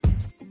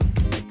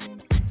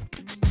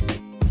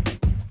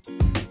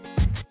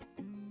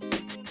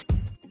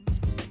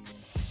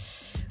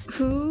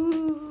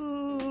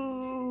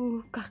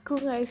Kaku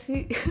nggak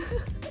sih?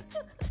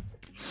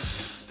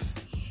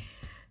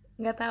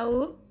 Nggak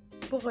tahu.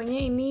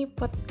 Pokoknya ini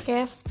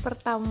podcast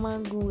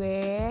pertama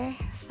gue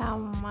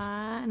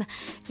sama. Nah,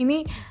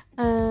 ini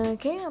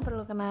kayak nggak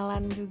perlu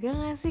kenalan juga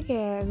nggak sih?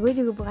 Kayak gue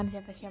juga bukan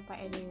siapa-siapa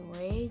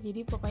anyway.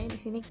 Jadi pokoknya di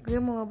sini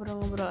gue mau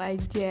ngobrol-ngobrol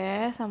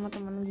aja sama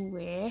temen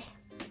gue,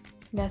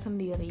 nggak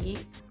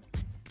sendiri.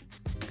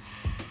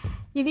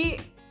 Jadi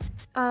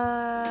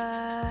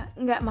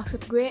nggak,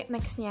 maksud gue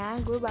nextnya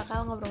gue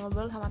bakal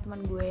ngobrol-ngobrol sama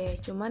teman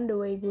gue. Cuman the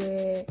way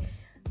gue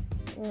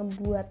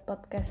ngebuat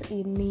podcast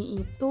ini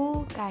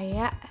itu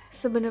kayak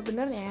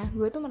sebenarnya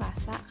gue tuh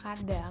merasa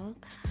kadang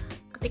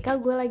ketika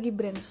gue lagi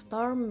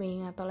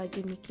brainstorming atau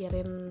lagi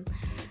mikirin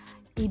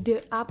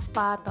ide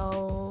apa, atau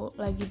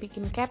lagi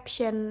bikin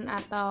caption,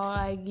 atau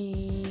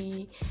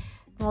lagi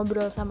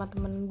ngobrol sama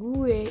temen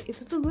gue,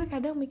 itu tuh gue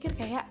kadang mikir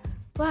kayak,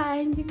 wah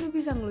anjing gue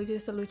bisa ngelucu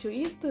selucu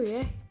itu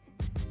ya.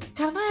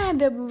 Karena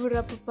ada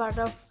beberapa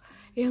part of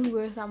yang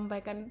gue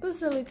sampaikan itu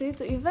selucu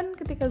itu. Even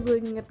ketika gue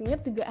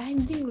inget-inget juga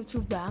anjing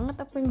lucu banget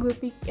apa yang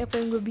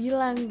gue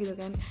bilang gitu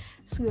kan.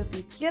 Terus gue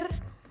pikir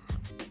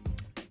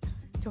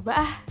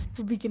coba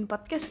gue bikin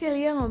podcast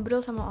kali ya,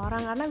 ngobrol sama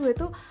orang. Karena gue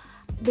tuh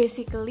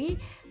basically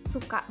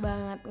suka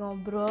banget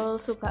ngobrol,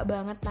 suka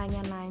banget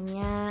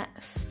nanya-nanya,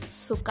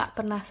 suka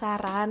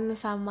penasaran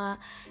sama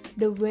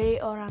the way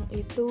orang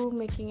itu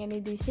making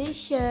any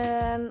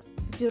decision,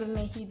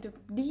 journey hidup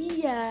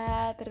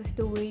dia, terus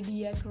the way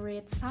dia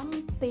create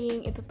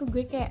something. Itu tuh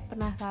gue kayak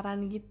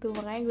penasaran gitu.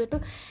 Makanya gue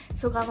tuh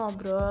suka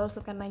ngobrol,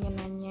 suka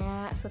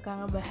nanya-nanya, suka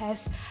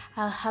ngebahas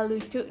hal-hal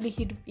lucu di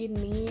hidup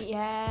ini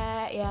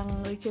ya, yang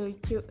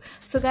lucu-lucu.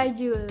 Suka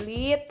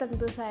julid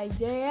tentu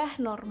saja ya,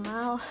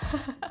 normal.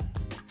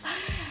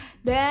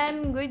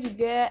 Dan gue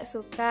juga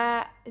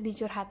suka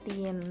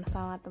dicurhatin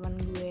sama teman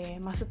gue.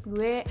 Maksud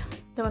gue,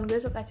 teman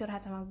gue suka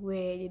curhat sama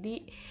gue.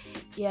 Jadi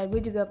ya gue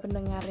juga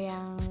pendengar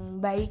yang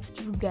baik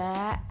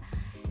juga.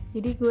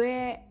 Jadi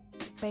gue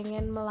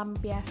pengen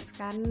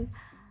melampiaskan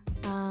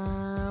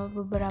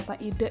beberapa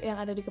ide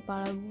yang ada di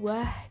kepala gue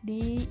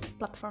di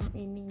platform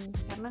ini.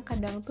 Karena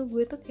kadang tuh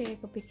gue tuh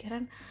kayak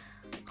kepikiran,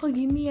 kok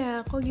gini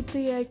ya, kok gitu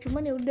ya.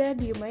 Cuman ya udah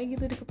diem aja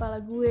gitu di kepala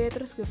gue.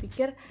 Terus gue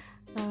pikir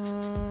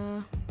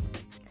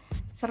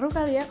seru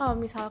kali ya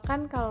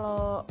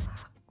kalau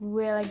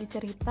gue lagi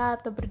cerita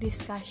atau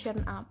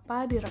berdiscussion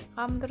apa,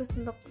 direkam terus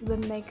untuk the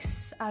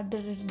next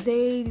other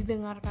day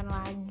didengarkan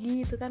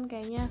lagi. Itu kan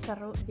kayaknya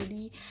seru.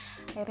 Jadi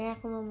akhirnya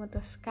aku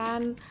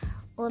memutuskan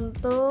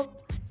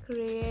untuk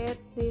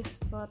create this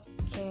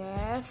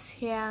podcast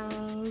yang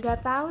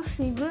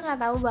gue nggak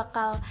tahu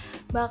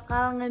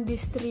bakal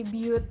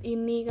ngedistribute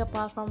ini ke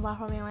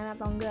platform-platform yang lain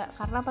atau enggak.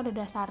 Karena pada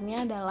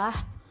dasarnya adalah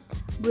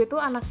gue tuh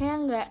anaknya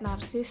nggak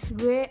narsis,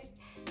 gue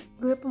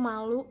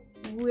pemalu,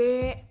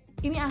 gue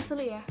ini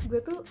asli ya,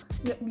 gue tuh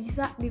nggak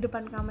bisa di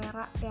depan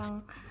kamera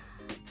yang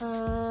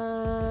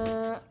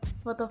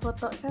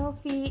foto-foto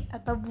selfie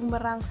atau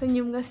bumerang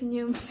senyum nggak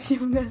senyum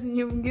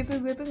gitu.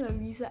 Gue tuh nggak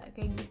bisa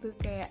kayak gitu.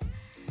 Kayak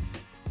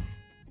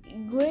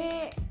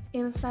gue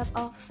instead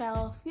of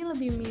selfie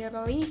lebih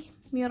milih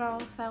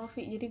mirror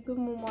selfie. Jadi gue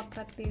mau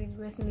motret diri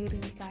gue sendiri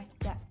di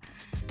kaca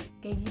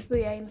kayak gitu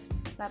ya,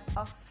 instead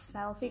of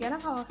selfie. Karena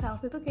kalau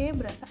selfie tuh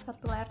kayaknya berasa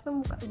satu layar tuh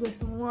muka gue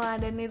semua,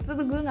 dan itu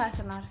tuh gue gak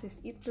senarsis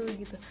itu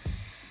gitu.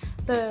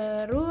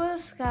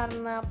 Terus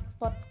karena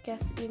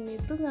podcast ini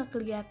tuh gak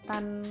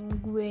kelihatan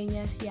gue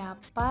nya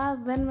siapa,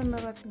 dan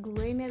menurut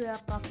gue ini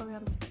adalah platform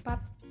yang tepat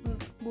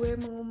untuk gue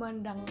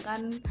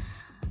mengumandangkan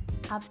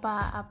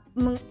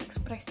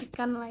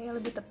mengekspresikan lah ya,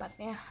 lebih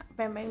tepatnya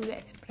apa yang pengen gue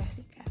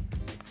ekspresikan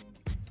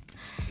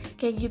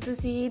kayak gitu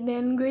sih.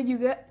 Dan gue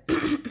juga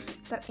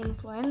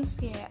terinfluence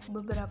kayak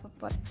beberapa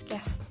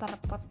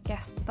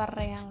podcaster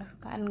yang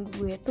kesukaan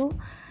gue tuh,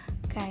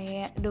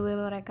 kayak the way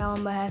mereka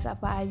membahas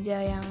apa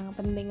aja yang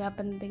penting gak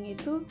penting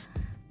itu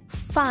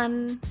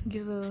fun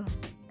gitu.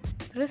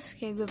 Terus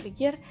kayak gue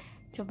pikir,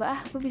 coba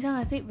gue bisa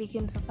gak sih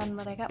bikin fun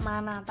mereka.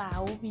 Mana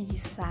tahu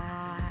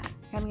bisa,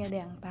 kan gak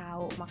ada yang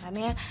tahu.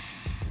 Makanya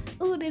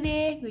udah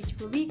deh gue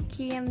coba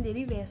bikin.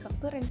 Jadi besok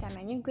tuh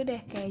rencananya gue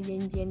udah kayak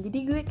janjian. Jadi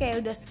gue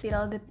kayak udah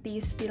spill the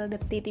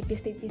tea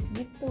tipis-tipis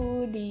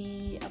gitu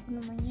di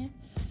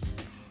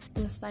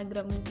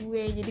Instagram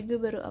gue. Jadi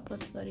gue baru upload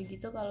story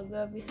gitu kalau gue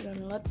habis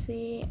download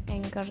si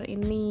Anchor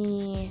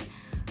ini.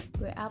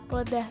 Gue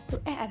upload dah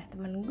tuh, ada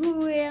temen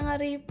gue yang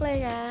nge-reply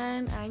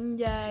kan,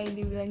 anjay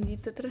dibilang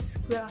gitu. Terus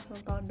gue langsung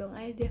todong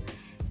aja,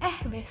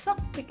 besok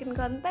bikin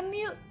konten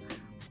yuk.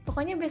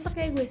 Pokoknya besok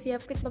kayak gue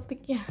siapin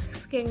topiknya,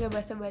 kayak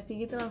gak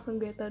basa-basi gitu, langsung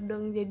gue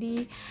todong.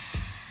 Jadi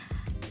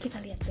kita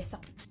lihat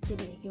besok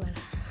jadinya gimana.